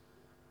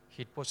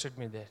 He posted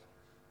me there.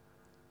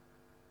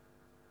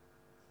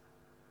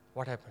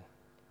 What happened?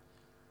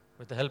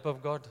 With the help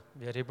of God,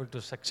 we are able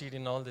to succeed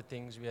in all the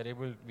things.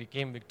 We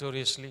came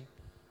victoriously.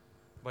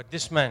 But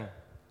this man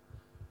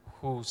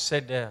who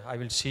said, I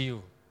will see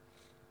you,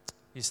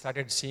 he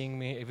started seeing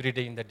me every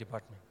day in that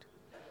department.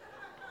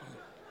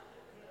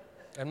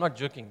 I'm not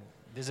joking.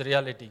 This is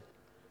reality.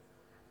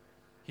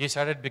 He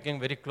started becoming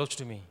very close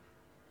to me.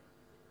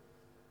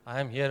 I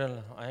am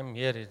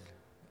here.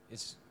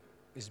 It's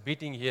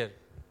beating here.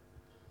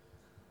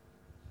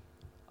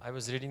 I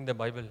was reading the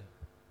Bible.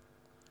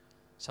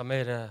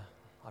 Somewhere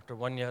after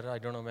 1 year, I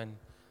don't know when,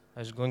 I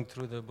was going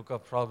through the book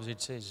of Proverbs.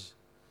 It says,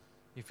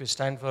 if you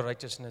stand for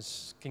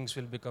righteousness, kings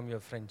will become your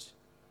friends.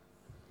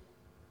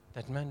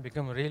 That man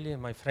became really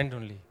my friend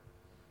only.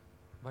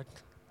 But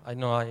I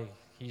know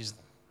he's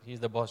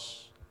the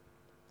boss.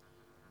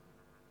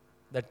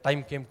 That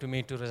time came to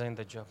me to resign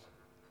the job.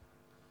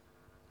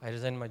 I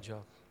resigned my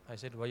job. I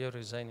said, why are you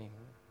resigning?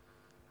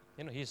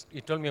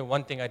 He told me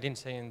one thing I didn't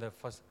say in the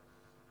first.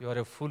 You are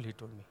a fool, he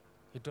told me.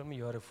 He told me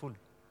you are a fool.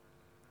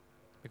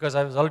 Because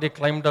I was already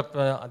climbed up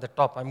at the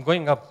top. I'm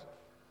going up.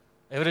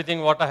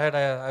 Everything what I had,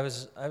 I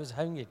was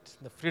having it.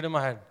 The freedom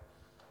I had.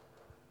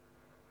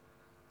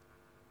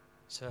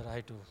 Sir, I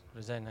had to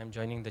resign. I'm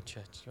joining the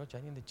church. You're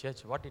joining the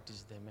church? What it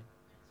is there, man?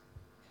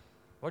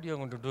 What are you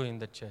going to do in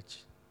the church?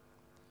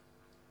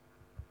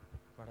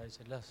 But I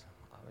said, Lord,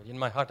 in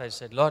my heart I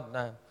said, Lord,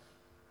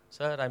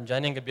 sir, I'm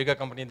joining a bigger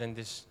company than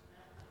this.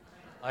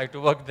 I have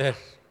to work there.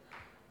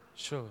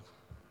 Sure.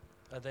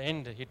 At the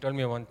end, he told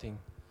me one thing.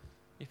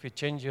 If you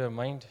change your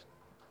mind,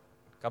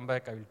 come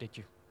back, I will take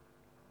you.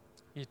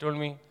 He told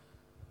me,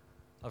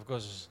 of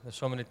course, there's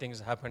so many things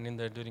happened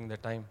during the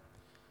time.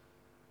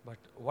 But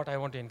what I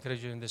want to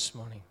encourage you in this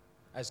morning,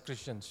 as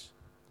Christians,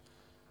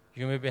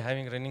 you may be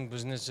running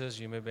businesses,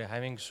 you may be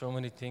having so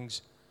many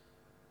things.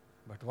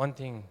 But one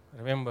thing,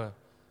 remember,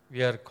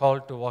 we are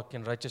called to walk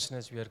in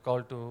righteousness. We are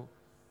called to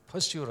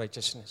pursue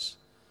righteousness.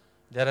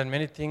 There are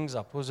many things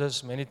oppose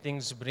us, many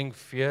things bring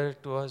fear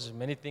to us,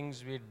 many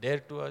things we dare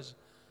to us.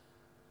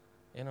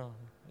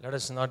 Let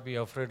us not be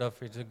afraid of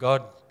it. It's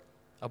God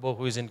above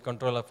who is in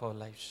control of our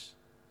lives.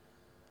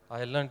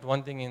 I learned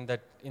one thing in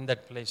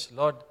that place.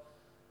 Lord,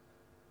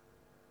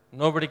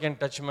 nobody can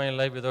touch my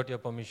life without your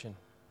permission.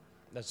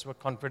 That's what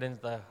confidence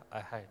that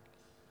I had.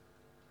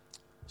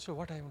 So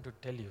what I want to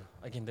tell you,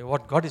 again,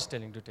 what God is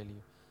telling to tell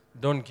you,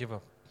 don't give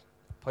up.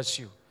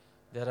 Pursue.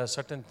 There are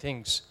certain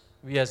things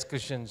we as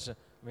Christians,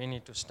 we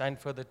need to stand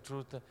for the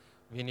truth.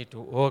 We need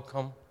to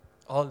overcome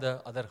all the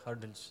other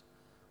hurdles.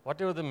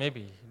 Whatever they may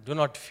be, do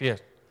not fear.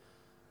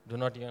 Do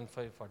not even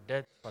fear for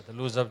death, for the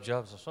lose of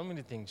jobs, or so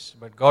many things.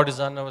 But God is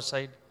on our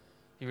side.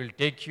 He will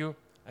take you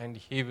and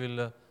He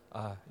will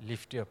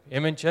lift you up.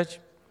 Amen, church?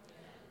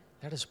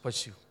 Let us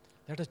pursue.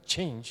 Let us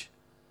change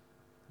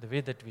the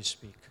way that we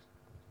speak.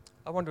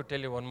 I want to tell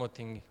you one more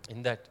thing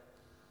in that.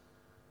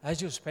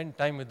 As you spend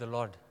time with the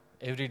Lord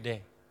every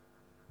day,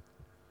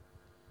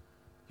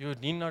 you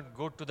need not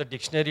go to the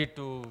dictionary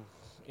to,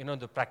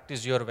 to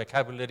practice your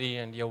vocabulary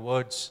and your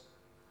words.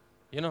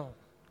 A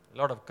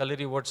lot of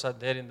culinary words are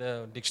there in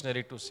the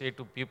dictionary to say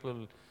to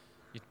people,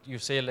 you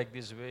say like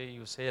this way,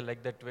 you say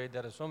like that way.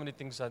 There are so many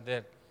things are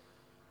there.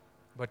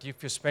 But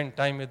if you spend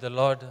time with the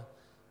Lord,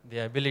 the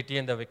ability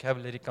and the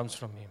vocabulary comes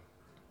from Him.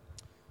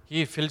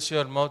 He fills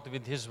your mouth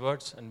with His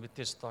words and with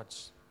His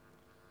thoughts.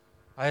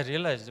 I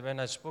realized when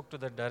I spoke to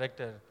the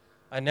director,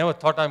 I never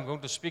thought I'm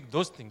going to speak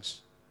those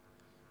things.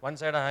 One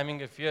side I'm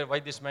having a fear, why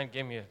this man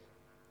came here.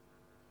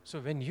 So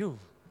when you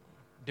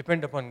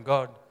depend upon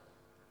God,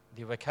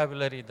 the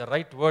vocabulary, the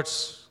right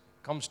words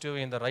comes to you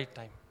in the right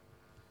time.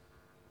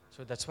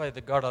 So that's why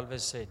the God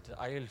always said,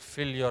 I will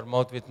fill your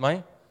mouth with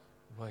my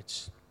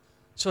words.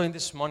 So in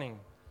this morning,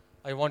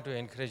 I want to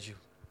encourage you.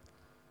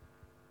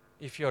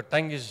 If your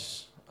tongue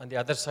is on the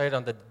other side,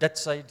 on the death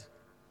side,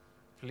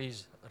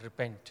 please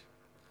repent.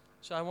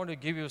 So I want to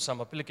give you some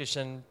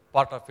application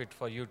part of it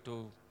for you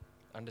to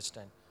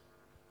understand.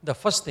 The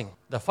first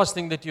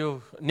thing that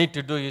you need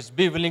to do is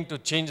be willing to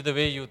change the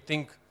way you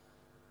think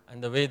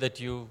and the way that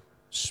you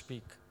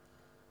speak.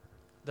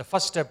 The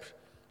first step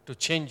to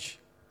change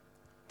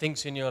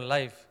things in your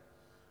life,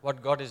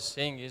 what God is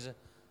saying is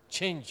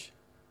change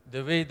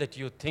the way that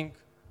you think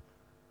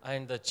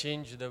and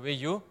change the way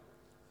you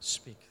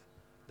speak.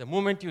 The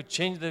moment you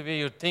change the way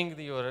you think,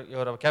 your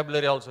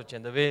vocabulary also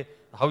changes. The way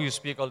how you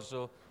speak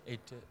also, it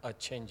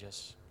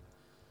changes.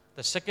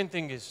 The second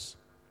thing is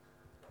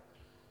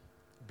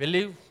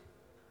believe,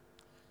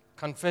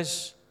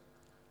 confess,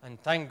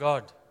 and thank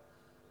God.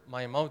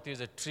 My mouth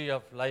is a tree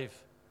of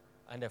life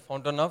and a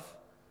fountain of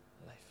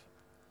life.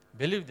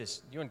 Believe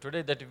this. Even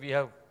today that we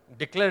have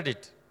declared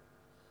it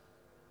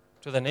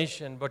to the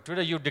nation, but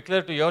today you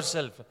declare to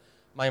yourself,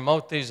 my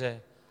mouth is a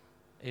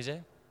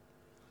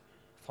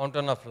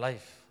fountain of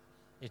life.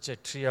 It's a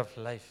tree of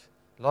life.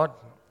 Lord,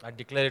 I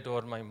declare it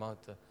over my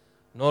mouth.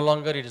 No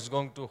longer it is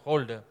going to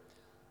hold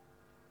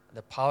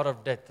the power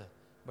of death,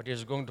 but it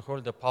is going to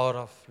hold the power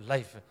of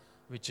life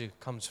which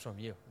comes from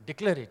you.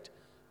 Declare it.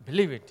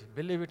 Believe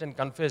it and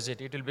confess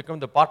it. It will become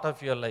the part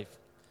of your life.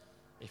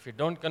 If you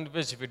don't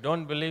confess, if you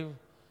don't believe,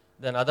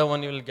 then other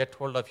one will get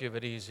hold of you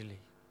very easily.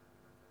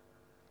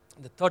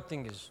 The third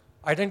thing is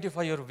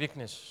identify your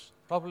weakness.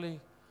 Probably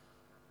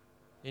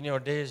in your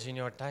days, in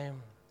your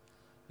time,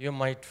 you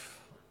might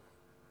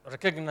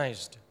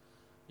recognize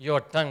your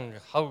tongue,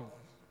 how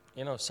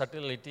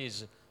subtle it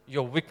is,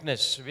 your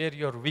weakness, where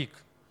you're weak,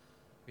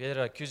 whether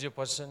you accuse a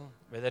person,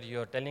 whether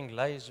you're telling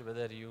lies,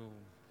 whether you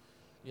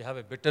have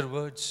a bitter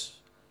words.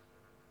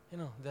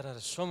 There are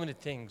so many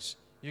things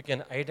you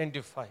can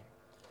identify.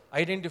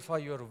 Identify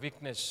your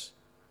weakness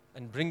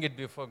and bring it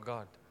before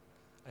God.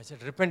 I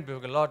said, repent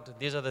before God. Lord,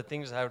 these are the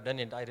things I have done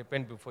and I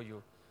repent before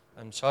you.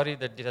 I'm sorry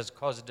that it has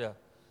caused a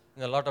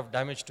lot of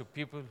damage to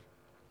people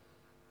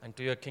and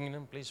to your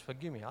kingdom. Please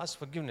forgive me. Ask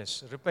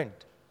forgiveness,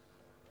 repent,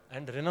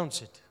 and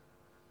renounce it.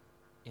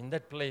 In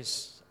that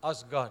place,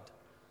 ask God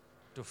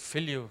to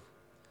fill you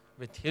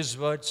with His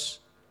words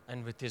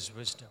and with His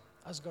wisdom.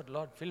 Ask God,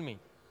 Lord, fill me.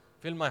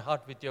 Fill my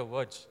heart with your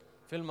words.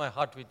 Fill my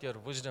heart with your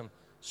wisdom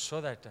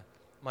so that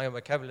my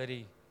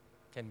vocabulary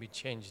can be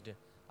changed.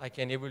 I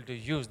can able to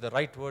use the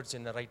right words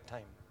in the right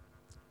time.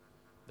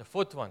 The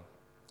fourth one,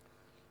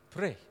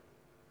 pray.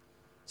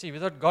 See,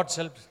 without God's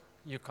help,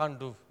 you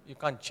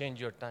can't change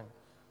your tongue.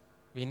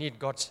 We need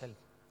God's help.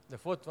 The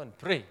fourth one,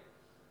 pray.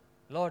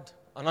 Lord,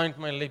 anoint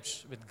my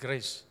lips with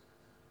grace.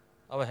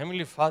 Our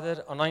Heavenly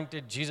Father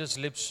anointed Jesus'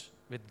 lips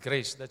with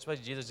grace. That's why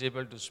Jesus is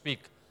able to speak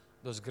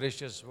those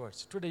gracious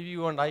words. Today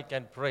you and I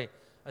can pray.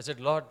 I said,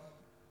 Lord,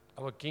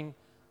 our King,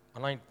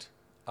 anoint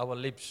our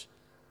lips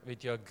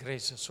with your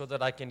grace so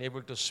that I can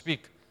able to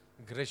speak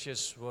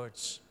gracious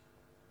words.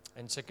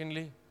 And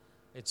secondly,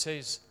 it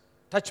says,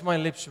 touch my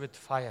lips with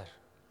fire.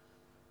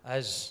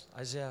 As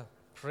Isaiah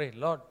prayed,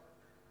 Lord,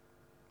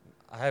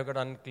 I have got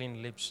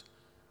unclean lips,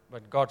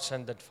 but God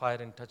sent that fire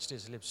and touched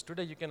his lips.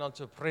 Today you can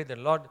also pray that,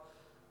 Lord,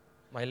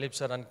 my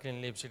lips are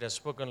unclean lips. It has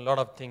spoken a lot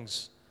of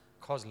things,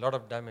 caused a lot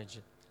of damage.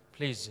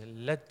 Please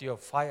let your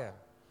fire,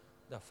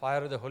 the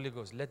fire of the Holy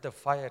Ghost, let the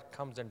fire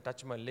come and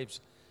touch my lips.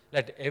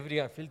 Let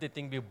every filthy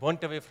thing be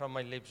burnt away from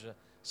my lips.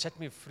 Set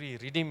me free,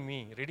 redeem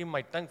me, redeem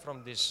my tongue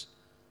from this.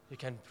 You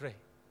can pray.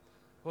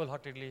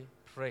 Wholeheartedly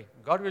pray.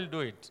 God will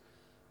do it.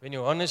 When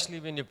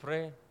you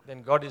pray,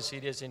 then God is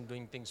serious in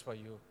doing things for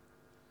you.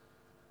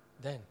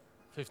 Then,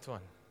 fifth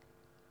one,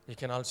 you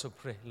can also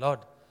pray, Lord,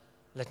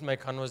 let my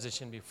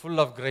conversation be full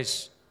of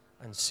grace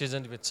and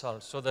seasoned with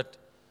salt so that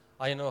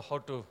I know how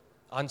to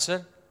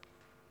answer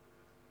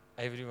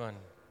everyone,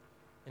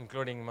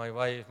 including my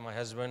wife, my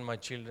husband, my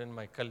children,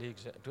 my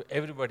colleagues, to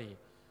everybody.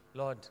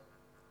 Lord,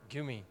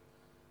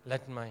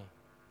 let my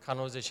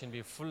conversation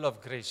be full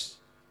of grace.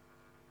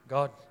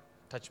 God,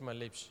 touch my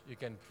lips. You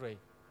can pray.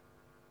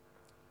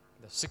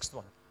 The sixth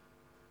one.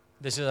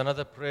 This is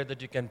another prayer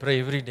that you can pray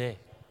every day.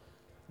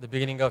 The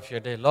beginning of your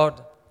day. Lord,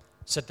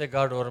 set a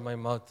guard over my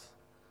mouth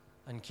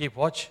and keep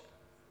watch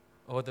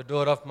over the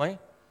door of my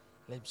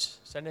lips.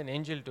 Send an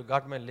angel to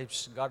guard my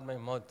lips, guard my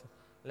mouth.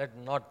 Let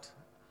not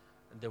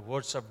the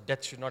words of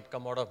death should not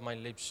come out of my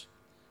lips.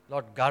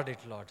 Lord, guard it,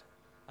 Lord.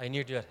 I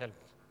need your help.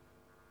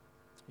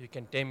 You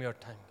can tame your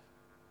tongue.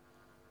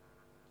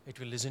 It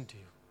will listen to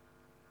you.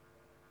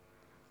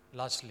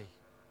 Lastly,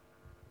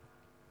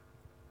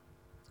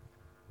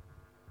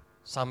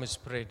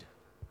 Psalmist prayed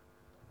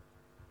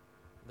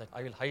that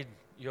I will hide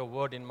your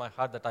word in my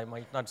heart that I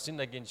might not sin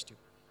against you.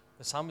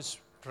 The psalmist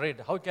prayed,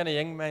 how can a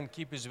young man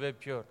keep his way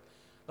pure?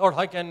 Lord,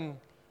 how can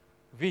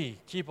we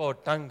keep our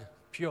tongue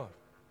pure?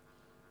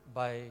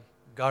 By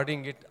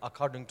guarding it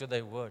according to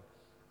thy word.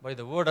 By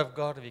the word of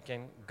God, we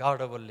can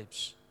guard our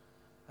lips.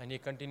 And he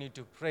continued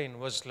to pray in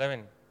verse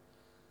 11,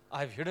 I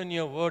have hidden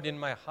your word in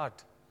my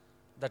heart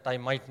that I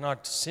might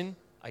not sin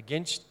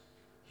against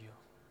you.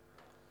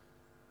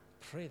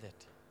 Pray that.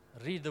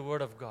 Read the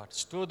word of God.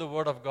 Store the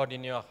word of God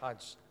in your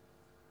hearts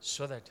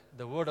so that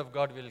the word of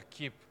God will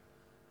keep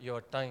your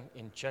tongue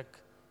in check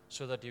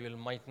so that you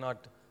might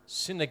not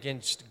sin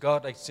against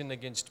God, sin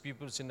against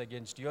people, sin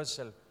against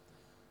yourself.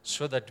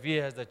 so that we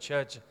as the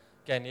church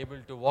can able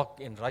to walk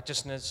in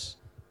righteousness,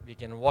 we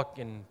can walk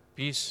in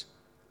peace,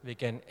 we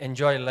can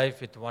enjoy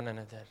life with one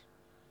another.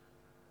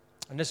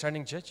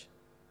 Understanding, church,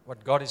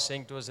 what God is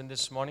saying to us in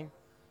this morning?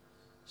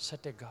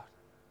 Set a guard.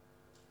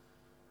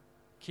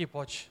 Keep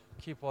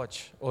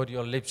watch over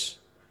your lips,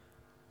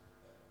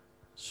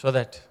 so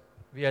that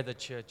we as the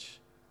church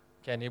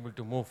can able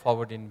to move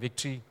forward in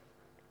victory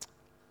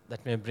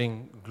that may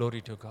bring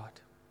glory to God.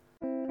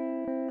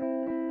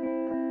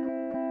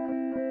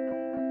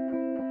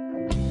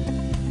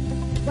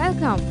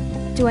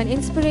 Welcome to an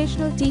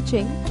inspirational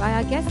teaching by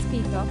our guest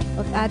speaker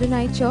of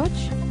Adonai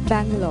Church,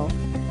 Bangalore.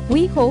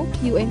 We hope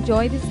you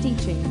enjoy this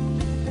teaching.